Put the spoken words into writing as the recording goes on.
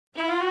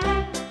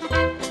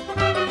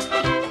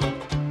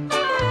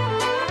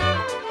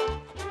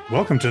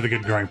Welcome to the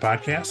Good Growing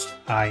Podcast.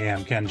 I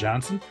am Ken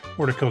Johnson,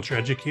 horticulture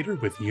educator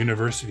with the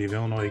University of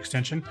Illinois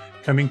Extension,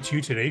 coming to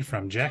you today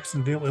from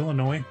Jacksonville,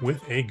 Illinois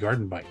with a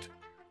Gardenbite.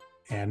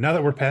 And now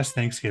that we're past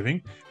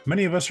Thanksgiving,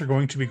 many of us are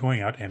going to be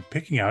going out and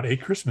picking out a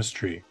Christmas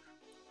tree.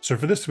 So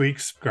for this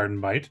week's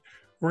Gardenbite,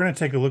 we're going to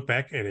take a look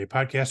back at a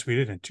podcast we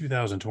did in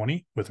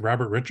 2020 with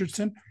Robert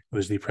Richardson, who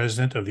is the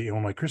president of the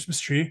Illinois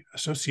Christmas Tree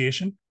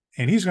Association.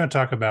 And he's going to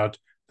talk about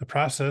the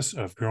process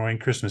of growing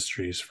Christmas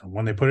trees from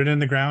when they put it in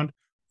the ground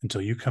until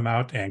you come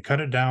out and cut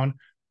it down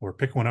or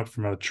pick one up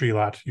from a tree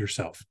lot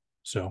yourself.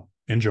 So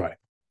enjoy.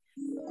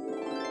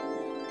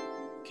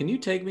 Can you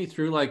take me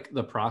through like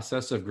the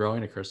process of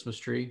growing a Christmas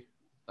tree?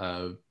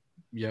 So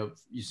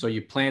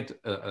you plant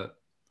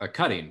a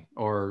cutting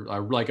or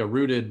like a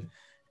rooted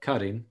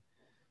cutting,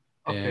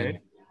 and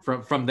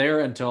from there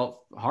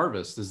until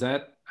harvest. Is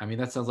that? I mean,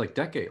 that sounds like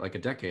a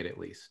decade at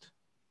least.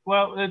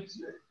 Well, it's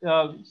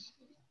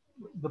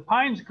the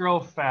pines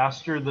grow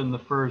faster than the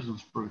firs and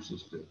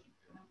spruces do.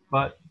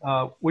 But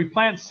we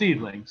plant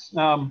seedlings.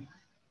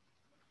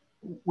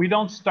 We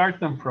don't start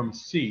them from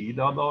seed,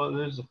 although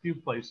there's a few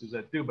places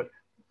that do. But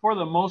for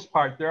the most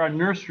part, there are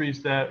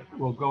nurseries that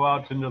will go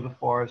out into the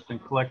forest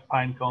and collect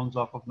pine cones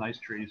off of nice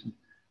trees and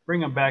bring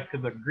them back to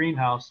the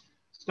greenhouse,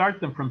 start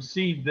them from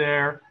seed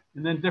there,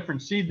 and then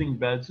different seedling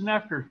beds. And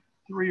after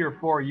 3 or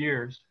 4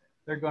 years,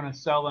 they're going to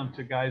sell them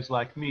to guys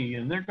like me.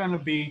 And they're going to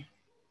be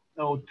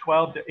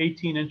 12 to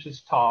 18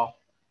 inches tall.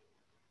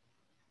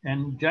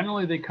 And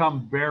generally they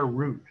come bare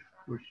root,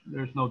 which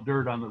there's no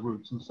dirt on the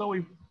roots. And so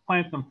we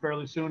plant them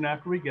fairly soon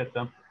after we get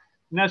them.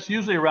 And that's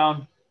usually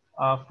around,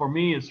 for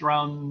me, it's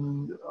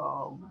around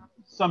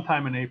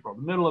sometime in April,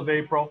 the middle of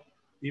April,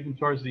 even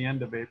towards the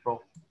end of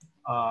April,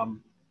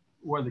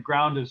 where the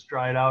ground is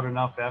dried out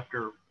enough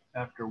after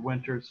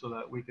winter so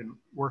that we can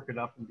work it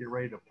up and get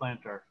ready to plant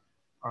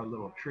our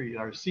little tree,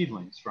 our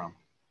seedlings from.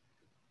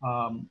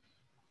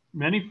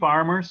 Many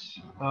farmers,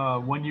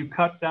 when you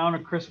cut down a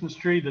Christmas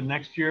tree, the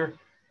next year,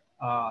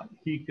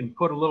 he can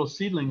put a little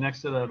seedling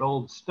next to that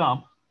old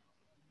stump,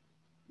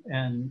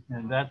 and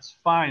that's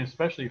fine,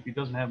 especially if he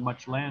doesn't have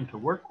much land to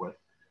work with.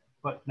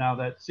 But now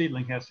that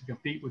seedling has to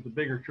compete with the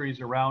bigger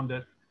trees around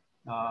it,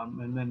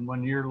 and then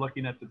when you're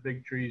looking at the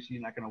big trees,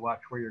 you're not going to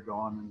watch where you're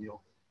going, and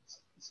you'll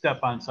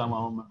step on some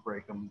of them and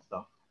break them and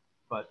stuff.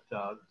 But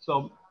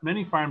so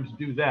many farms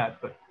do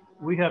that, but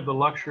we have the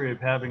luxury of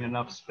having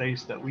enough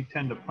space that we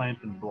tend to plant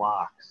in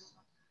blocks.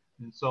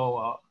 And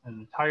so an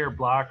entire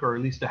block, or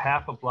at least a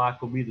half a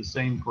block, will be the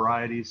same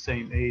variety,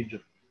 same age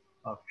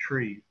of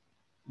tree.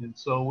 And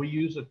so we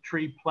use a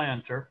tree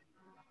planter,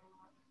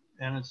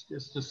 and it's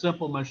just a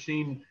simple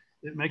machine.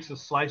 It makes a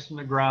slice in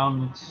the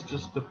ground. It's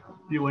just a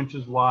few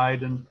inches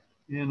wide and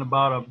in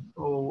about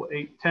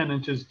 10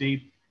 inches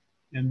deep.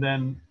 And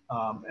then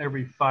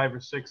every 5 or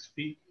 6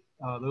 feet,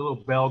 the little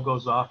bell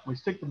goes off. We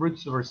stick the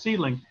roots of our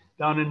seedling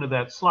down into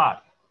that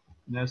slot.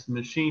 And as the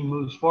machine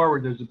moves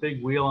forward, there's a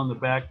big wheel on the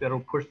back that'll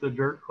push the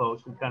dirt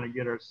close and kind of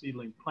get our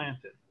seedling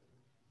planted.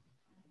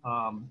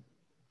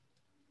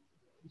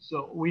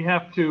 So we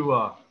have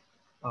to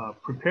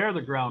prepare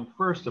the ground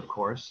first, of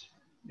course.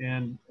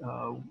 And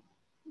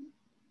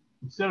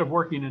instead of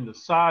working into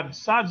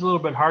sod's a little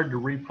bit hard to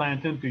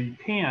replant into.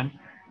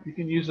 You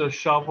can use a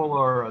shovel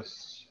or a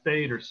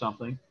spade or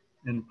something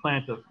and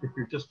plant if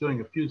you're just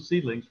doing a few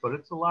seedlings, but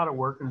it's a lot of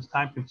work and it's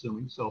time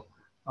consuming. So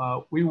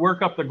we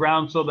work up the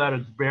ground so that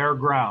it's bare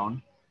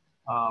ground.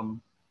 And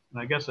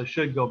I guess I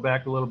should go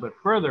back a little bit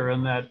further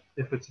in that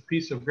if it's a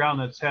piece of ground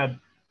that's had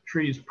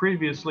trees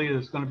previously,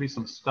 there's going to be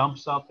some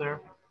stumps out there.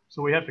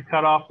 So we have to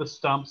cut off the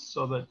stumps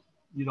so that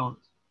you don't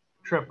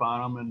trip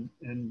on them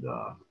and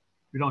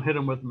we don't hit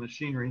them with the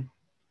machinery.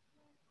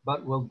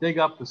 But we'll dig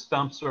up the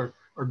stumps or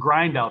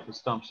grind out the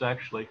stumps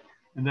actually,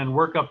 and then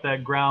work up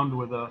that ground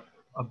with a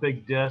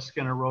big disc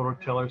and a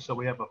rototiller so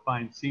we have a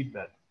fine seed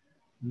bed.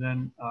 And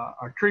then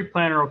our tree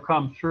planter will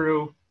come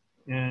through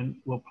and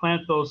we'll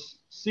plant those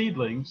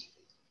seedlings.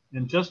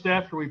 And just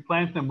after we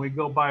plant them, we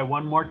go by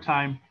one more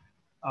time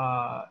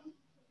on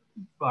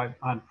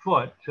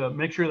foot to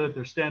make sure that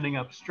they're standing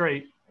up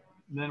straight.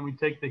 And then we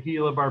take the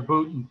heel of our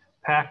boot and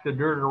pack the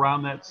dirt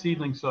around that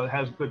seedling so it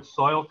has good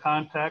soil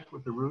contact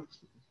with the roots.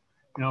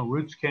 You know,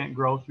 roots can't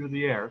grow through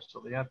the air,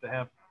 so they have to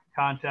have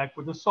contact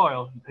with the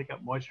soil and pick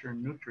up moisture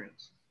and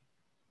nutrients.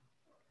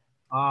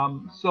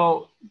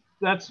 So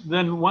that's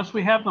then once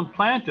we have them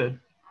planted,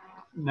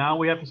 now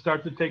we have to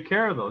start to take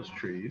care of those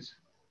trees.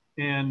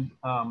 And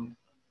I'm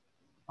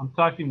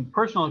talking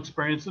personal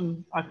experience,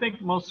 and I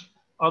think most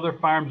other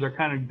farms are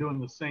kind of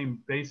doing the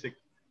same basic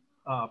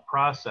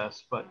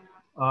process. But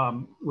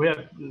we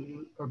have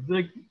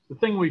the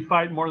thing we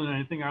fight more than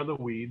anything are the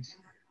weeds.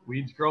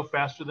 Weeds grow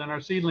faster than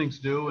our seedlings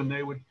do, and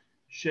they would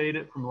shade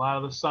it from a lot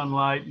of the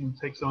sunlight and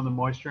take some of the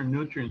moisture and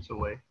nutrients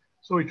away.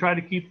 So we try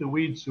to keep the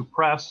weeds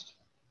suppressed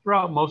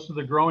throughout most of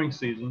the growing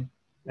season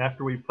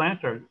after we plant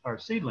our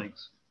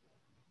seedlings.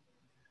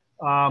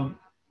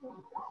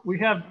 We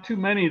have too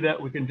many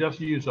that we can just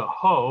use a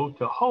hoe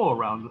to hoe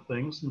around the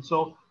things. And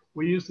so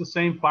we use the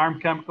same farm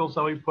chemicals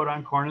that we put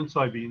on corn and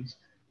soybeans.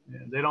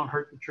 And they don't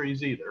hurt the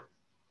trees either.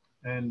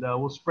 And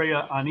we'll spray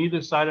on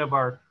either side of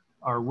our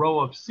row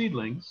of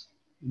seedlings,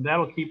 and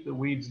that'll keep the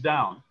weeds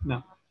down.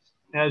 Now,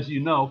 as you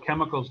know,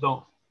 chemicals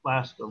don't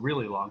last a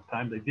really long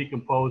time. They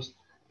decompose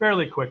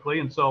fairly quickly,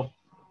 and so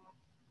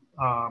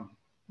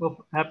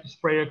we'll have to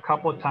spray a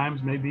couple of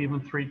times, maybe even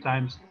 3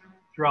 times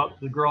throughout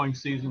the growing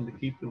season to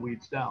keep the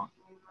weeds down.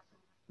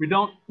 We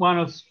don't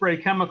want to spray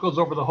chemicals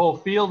over the whole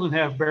field and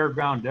have bare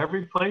ground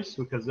every place,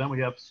 because then we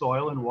have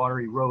soil and water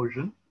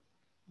erosion.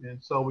 And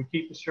so we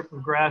keep a strip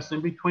of grass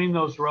in between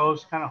those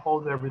rows, kind of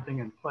hold everything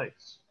in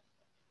place.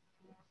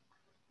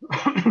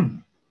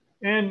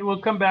 And we'll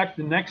come back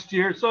the next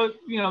year. So,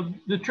 you know,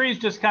 the tree's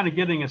just kind of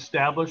getting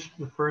established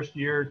the first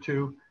year or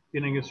two,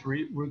 getting its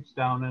roots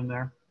down in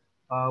there.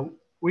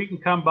 We can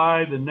come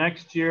by the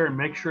next year and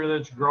make sure that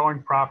it's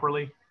growing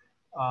properly.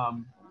 I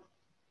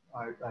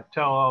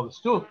tell all the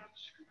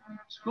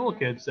school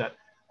kids that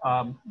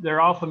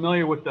they're all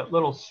familiar with that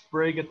little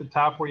sprig at the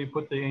top where you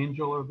put the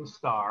angel or the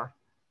star.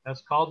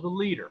 That's called the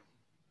leader.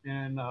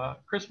 And a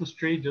Christmas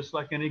tree, just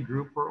like any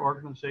group or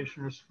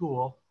organization or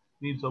school,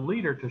 needs a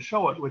leader to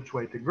show it which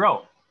way to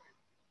grow.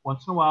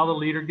 Once in a while, the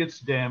leader gets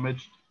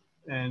damaged.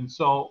 And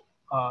so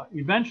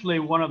eventually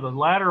one of the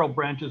lateral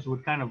branches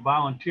would kind of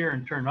volunteer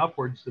and turn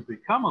upwards to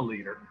become a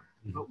leader.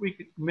 But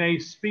we may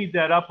speed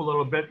that up a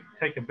little bit,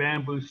 take a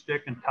bamboo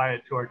stick and tie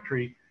it to our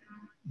tree,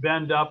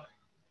 bend up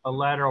a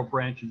lateral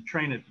branch and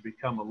train it to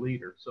become a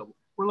leader. So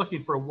we're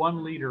looking for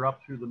one leader up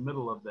through the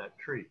middle of that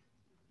tree.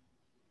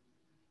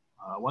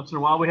 Once in a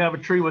while, we have a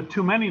tree with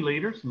too many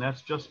leaders, and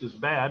that's just as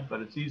bad,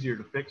 but it's easier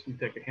to fix. We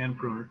take a hand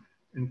pruner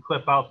and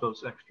clip out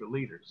those extra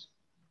leaders.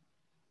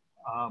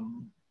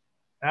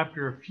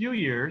 After a few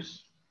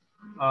years,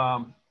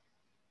 then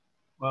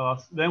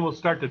we'll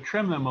start to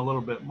trim them a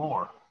little bit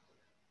more.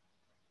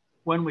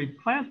 When we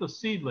plant the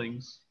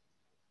seedlings,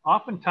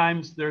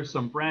 oftentimes there's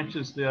some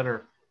branches that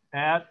are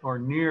at or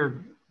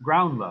near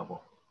ground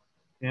level.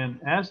 And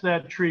as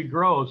that tree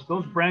grows,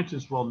 those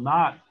branches will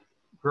not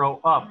grow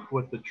up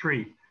with the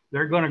tree.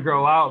 They're going to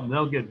grow out and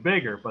they'll get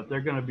bigger, but they're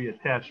going to be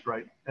attached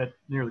right at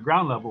near the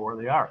ground level where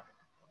they are.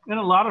 And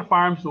a lot of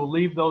farms will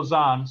leave those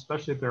on,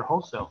 especially if they're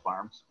wholesale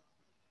farms.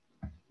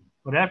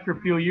 But after a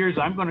few years,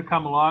 I'm going to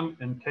come along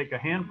and take a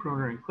hand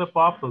pruner and clip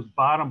off those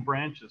bottom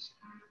branches.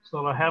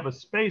 So they'll have a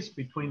space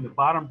between the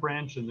bottom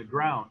branch and the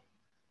ground.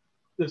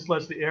 This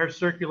lets the air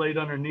circulate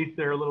underneath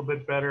there a little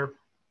bit better.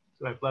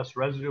 So I have less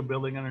residue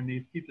building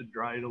underneath, keeps it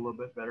dried a little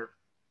bit better.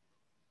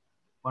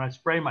 When I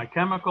spray my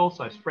chemicals,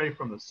 I spray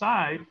from the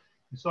side,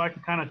 so I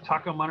can kind of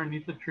tuck them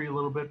underneath the tree a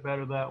little bit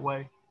better that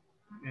way.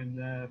 And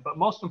but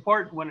most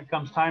important, when it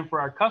comes time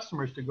for our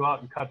customers to go out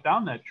and cut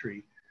down that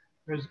tree,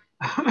 there's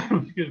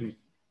excuse me,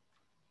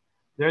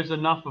 there's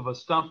enough of a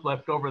stump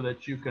left over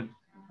that you can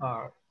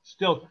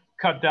still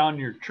cut down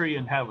your tree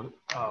and have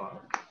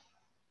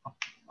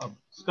a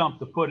stump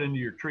to put into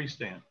your tree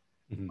stand.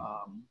 Mm-hmm.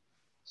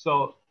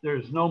 So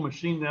there's no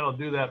machine that'll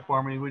do that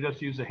for me. We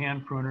just use the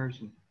hand pruners,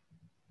 and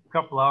a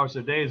couple hours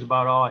a day is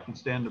about all I can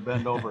stand to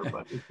bend over.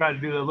 But we try to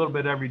do that a little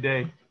bit every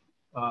day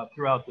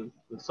throughout the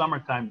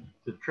summertime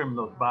to trim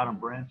those bottom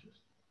branches.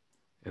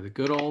 Yeah, the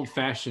good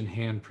old-fashioned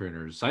hand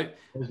pruners.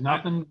 There's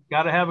nothing,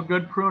 got to have a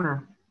good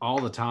pruner. All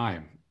the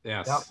time,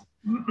 yes.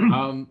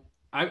 Yep.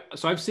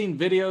 I've seen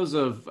videos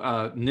of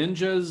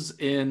ninjas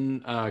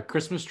in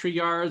Christmas tree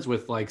yards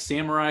with like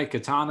samurai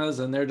katanas,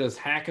 and they're just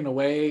hacking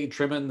away,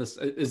 trimming this.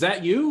 Is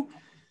that you?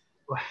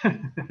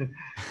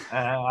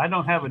 I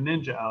don't have a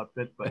ninja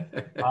outfit, but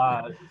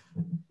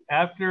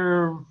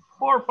after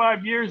 4 or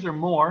 5 years or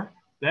more,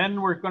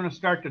 then we're going to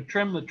start to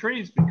trim the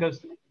trees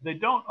because they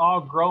don't all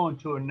grow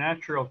into a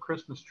natural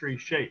Christmas tree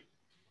shape.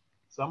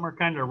 Some are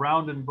kind of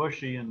round and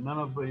bushy, and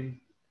nobody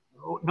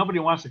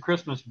wants a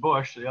Christmas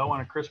bush. They all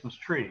want a Christmas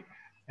tree.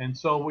 And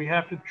so we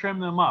have to trim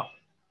them up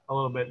a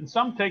little bit. And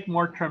some take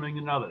more trimming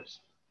than others.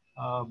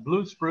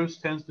 Blue spruce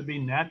tends to be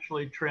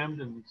naturally trimmed,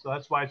 and so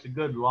that's why it's a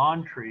good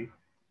lawn tree,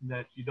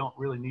 that you don't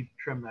really need to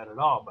trim that at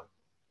all. But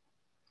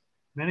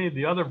many of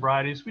the other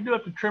varieties, we do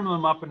have to trim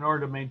them up in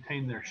order to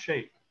maintain their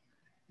shape.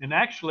 And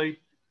actually,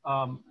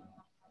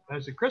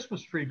 as a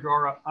Christmas tree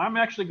grower, I'm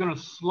actually going to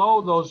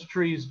slow those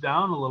trees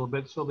down a little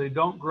bit so they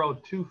don't grow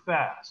too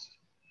fast.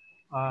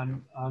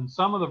 On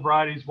some of the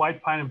varieties,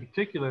 white pine in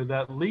particular,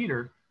 that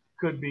leader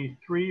could be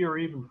 3 or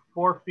even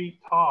 4 feet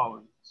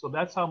tall. So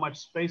that's how much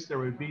space there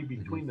would be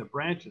between the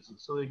branches, and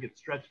so they get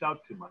stretched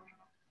out too much.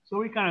 So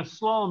we kind of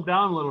slow them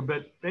down a little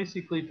bit,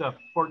 basically to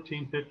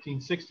 14,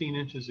 15, 16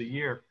 inches a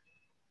year,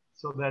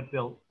 so that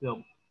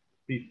they'll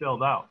be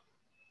filled out.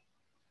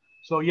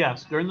 So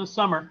yes, during the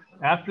summer,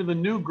 after the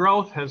new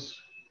growth has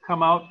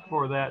come out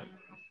for that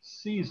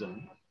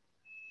season,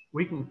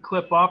 we can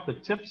clip off the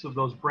tips of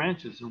those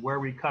branches, and where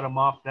we cut them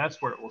off,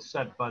 that's where it will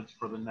set buds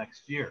for the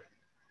next year.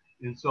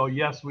 And so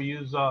yes, we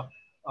use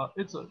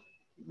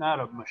not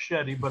a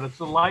machete, but it's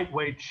a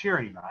lightweight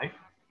shearing knife.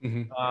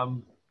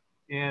 Mm-hmm.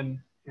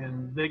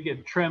 And they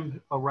get trimmed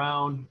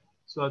around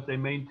so that they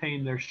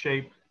maintain their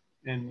shape,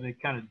 and they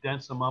kind of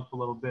dense them up a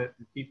little bit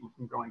and keep them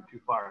from growing too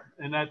far.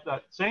 And at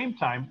the same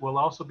time, we'll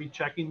also be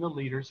checking the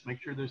leaders,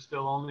 make sure there's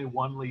still only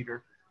one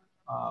leader.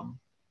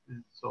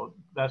 And so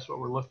that's what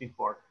we're looking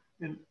for.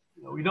 And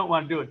we don't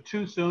want to do it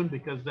too soon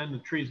because then the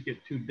trees get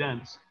too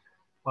dense.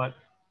 But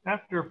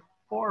after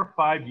 4 or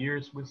 5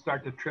 years, we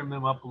start to trim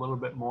them up a little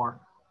bit more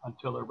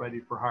until they're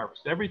ready for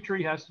harvest. Every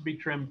tree has to be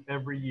trimmed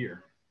every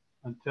year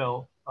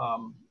until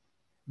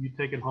you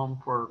take it home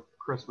for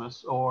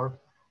Christmas, or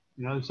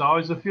there's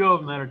always a few of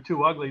them that are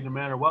too ugly no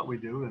matter what we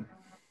do. And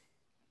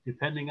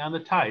depending on the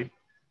type,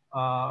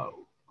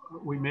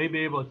 we may be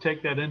able to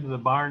take that into the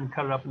barn,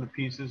 cut it up into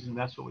pieces, and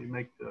that's what we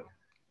make the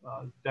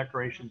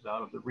decorations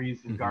out of, the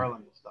wreaths and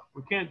garland and stuff.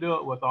 We can't do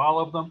it with all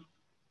of them,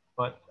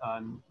 but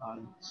on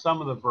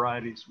some of the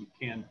varieties, we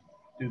can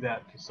do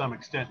that to some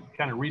extent,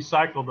 kind of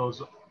recycle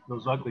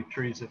those ugly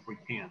trees if we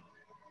can.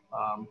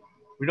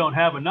 We don't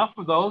have enough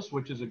of those,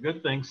 which is a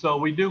good thing. So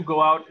we do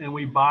go out and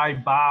we buy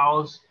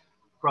boughs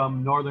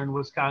from northern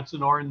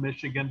Wisconsin or in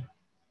Michigan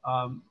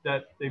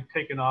that they've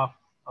taken off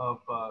of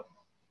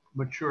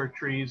mature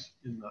trees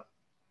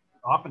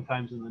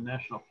oftentimes in the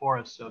national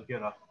forests. They'll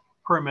get a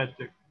permit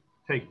to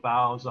take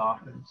boughs off.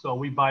 And so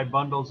we buy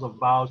bundles of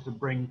boughs to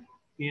bring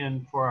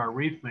in for our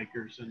wreath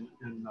makers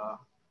and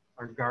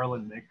our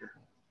garland maker.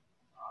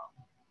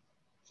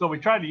 So we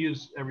try to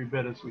use every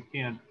bit as we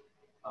can,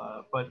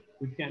 but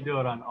we can't do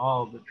it on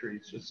all of the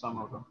trees, just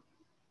some of them.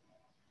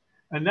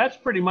 And that's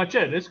pretty much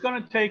it. It's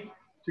going to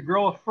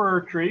grow a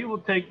fir tree will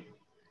take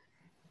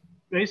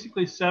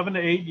basically 7 to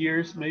 8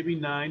 years, maybe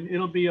 9.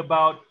 It'll be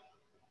about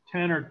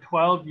 10 or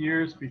 12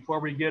 years before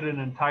we get an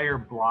entire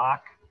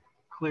block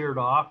cleared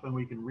off and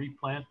we can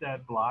replant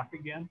that block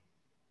again.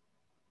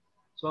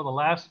 So the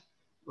last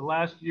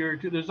year or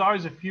two, there's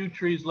always a few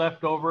trees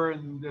left over,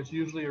 and there's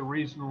usually a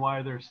reason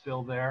why they're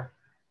still there.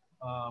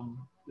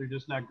 They're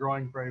just not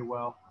growing very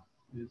well.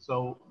 And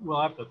so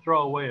we'll have to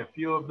throw away a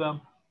few of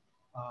them.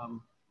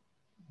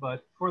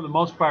 But for the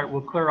most part,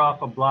 we'll clear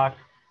off a block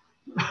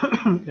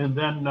and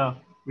then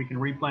we can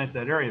replant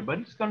that area. But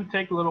it's going to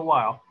take a little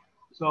while.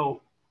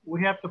 So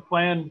we have to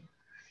plan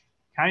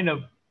kind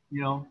of,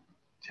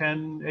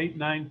 8,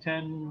 9,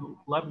 10,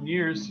 11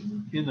 years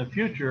in the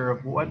future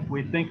of what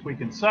we think we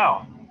can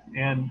sell.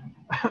 And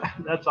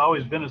that's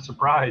always been a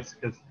surprise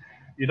because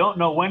you don't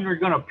know when we're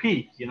going to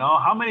peak.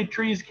 How many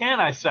trees can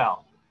I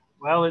sell?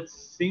 Well, it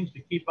seems to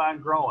keep on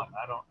growing.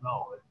 I don't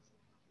know.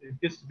 It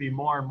gets to be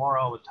more and more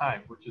all the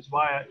time, which is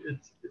why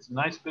it's a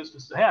nice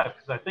business to have,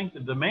 because I think the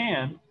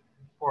demand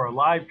for a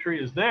live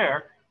tree is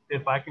there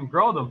if I can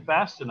grow them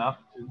fast enough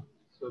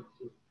to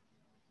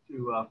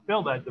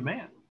fill that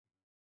demand.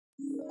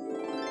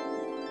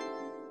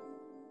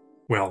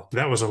 Well,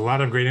 that was a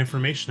lot of great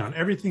information on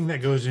everything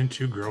that goes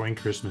into growing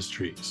Christmas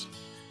trees.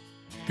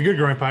 The Good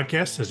Growing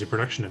Podcast is a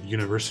production of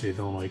University of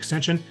Illinois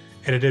Extension,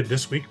 edited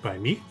this week by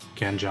me,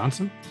 Ken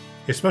Johnson.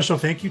 A special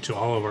thank you to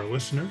all of our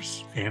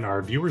listeners and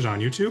our viewers on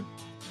YouTube.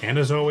 And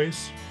as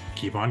always,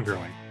 keep on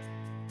growing.